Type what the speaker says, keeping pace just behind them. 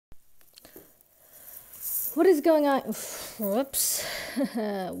What is going on? Whoops.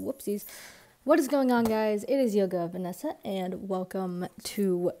 Whoopsies. What is going on, guys? It is your girl, Vanessa, and welcome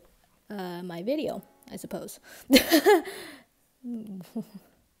to my video, I suppose. I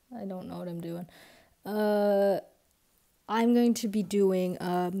don't know what I'm doing. I'm going to be doing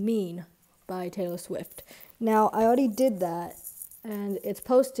Mean by Taylor Swift. Now, I already did that, and it's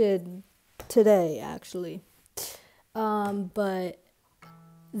posted today, actually. But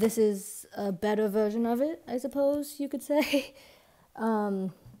this is a better version of it, I suppose you could say. But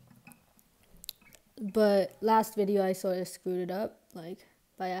last video I sort of screwed it up, like,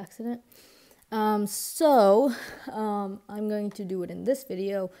 by accident. So I'm going to do it in this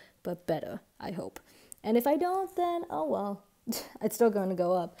video, but better, I hope. And if I don't, then, oh well. It's still going to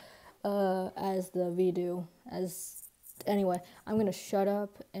go up as the redo. Anyway, I'm going to shut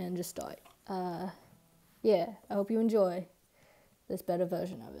up and just start. Yeah, I hope you enjoy this better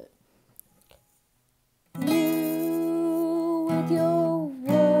version of it. You, with your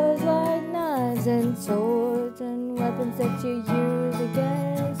words like knives and swords and weapons that you use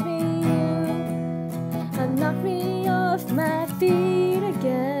against me, you have knocked me off my feet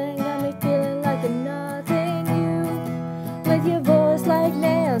again, got me feeling like a nothing. You, with your voice like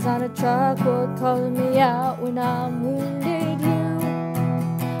nails on a chalkboard, calling me out when I'm wounded. You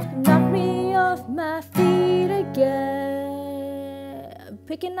knocked me off my feet again,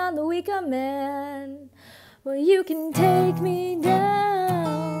 picking on the weaker man. Well, you can take me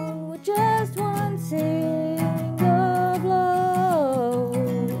down with just one single blow,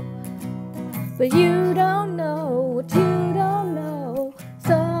 but you don't know what you don't know.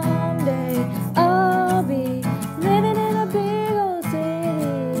 Someday I'll be living in a big old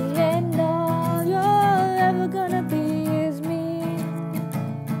city, and all you're ever gonna be is me.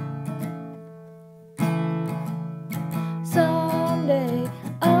 Someday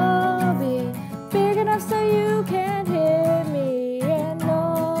I'll be big enough so you can't hear me, and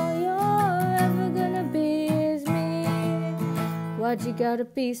all you're ever gonna be is me. Why'd you gotta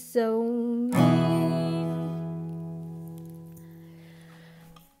be so mean?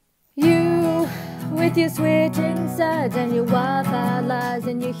 You, with your switching sides and your Wi-Fi lies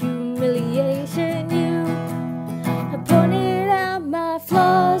and your humiliation, you have pointed out my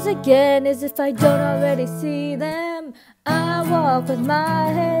flaws again, as if I don't already see them. I walk with my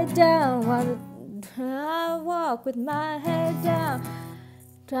head down,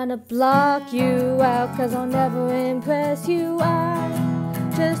 trying to block you out, 'cause I'll never impress you. I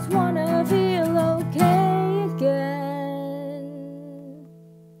just wanna feel okay again.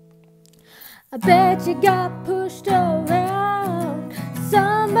 I bet you got pushed around,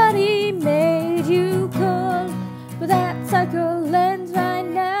 somebody made you cold with that psycho lens right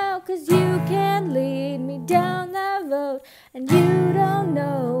now, 'cause you can't lead me down that road, and you don't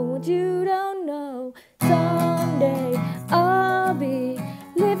know what you don't know. Someday I'll be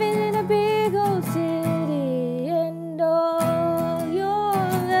living in a big old city, and all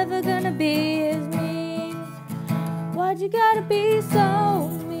you're ever gonna be is me. Why'd you gotta be so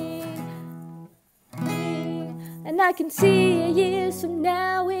mean? And I can see you years from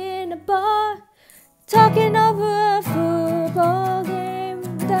now in a bar, talking over a football game,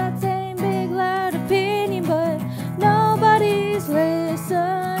 that same big loud opinion, but nobody's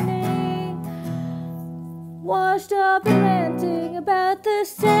listening. Washed up and ranting about the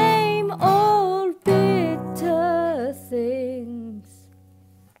same old bitter things.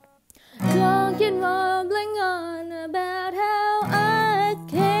 Drunk and rumbling on about how I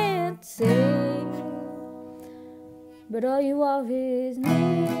can't sing, but all you are is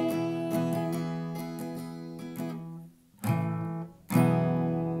me.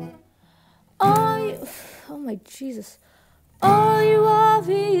 Oh my Jesus. All you are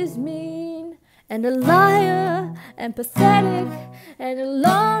is mean, and a liar, and pathetic, and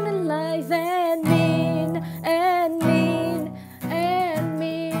alone in life, and mean, and mean, and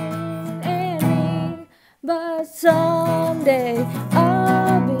mean, and mean. But someday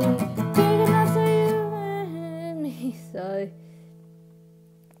I'll be big enough so you and me. Sorry.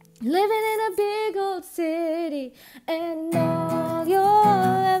 Living in a big old city, and all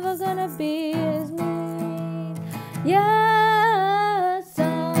you're ever gonna be is me. Yeah,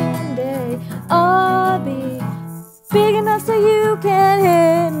 someday I'll be big enough so you can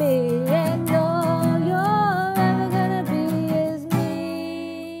hear me, and all you're ever gonna be is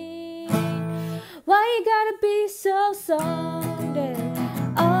me. Why you gotta be so? Someday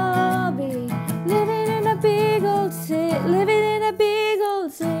I'll be living in a big old city,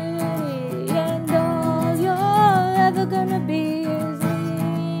 and all you're ever gonna be is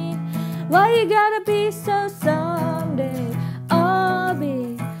me. Why you gotta be so? Someday I'll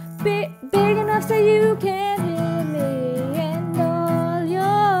be big enough so you can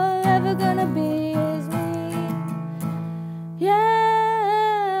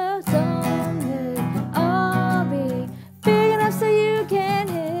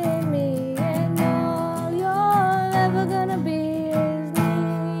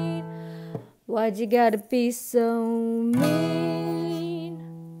Why'd you gotta be so mean?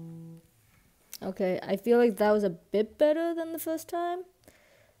 Okay, I feel like that was a bit better than the first time.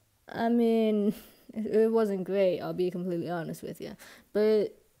 I mean, it wasn't great, I'll be completely honest with you.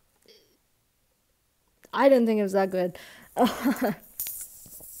 But I didn't think it was that good.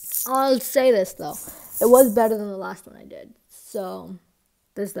 I'll say this, though. It was better than the last one I did. So,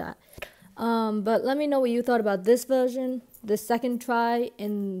 there's that. But let me know what you thought about this version, this second try,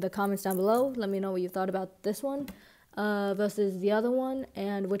 in the comments down below. Let me know what you thought about this one versus the other one,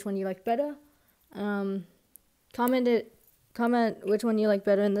 and which one you liked better. Comment which one you liked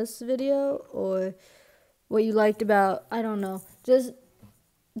better in this video, or what you liked about, I don't know. Just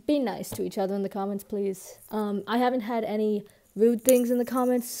be nice to each other in the comments, please. I haven't had any rude things in the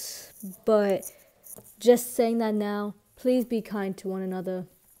comments, but just saying that now, please be kind to one another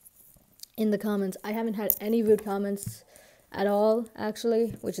in the comments. I haven't had any rude comments at all,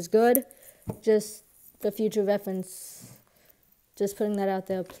 actually, which is good. Just for future reference, just putting that out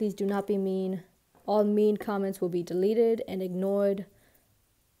there. Please do not be mean. All mean comments will be deleted and ignored.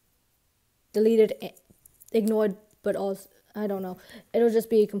 Ignored, but also, I don't know. It'll just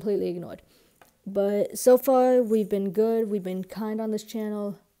be completely ignored. But so far, we've been good. We've been kind on this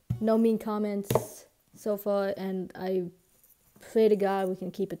channel. No mean comments so far, and I pray to God we can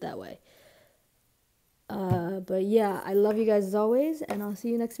keep it that way. But yeah, I love you guys as always, and I'll see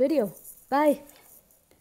you next video. Bye!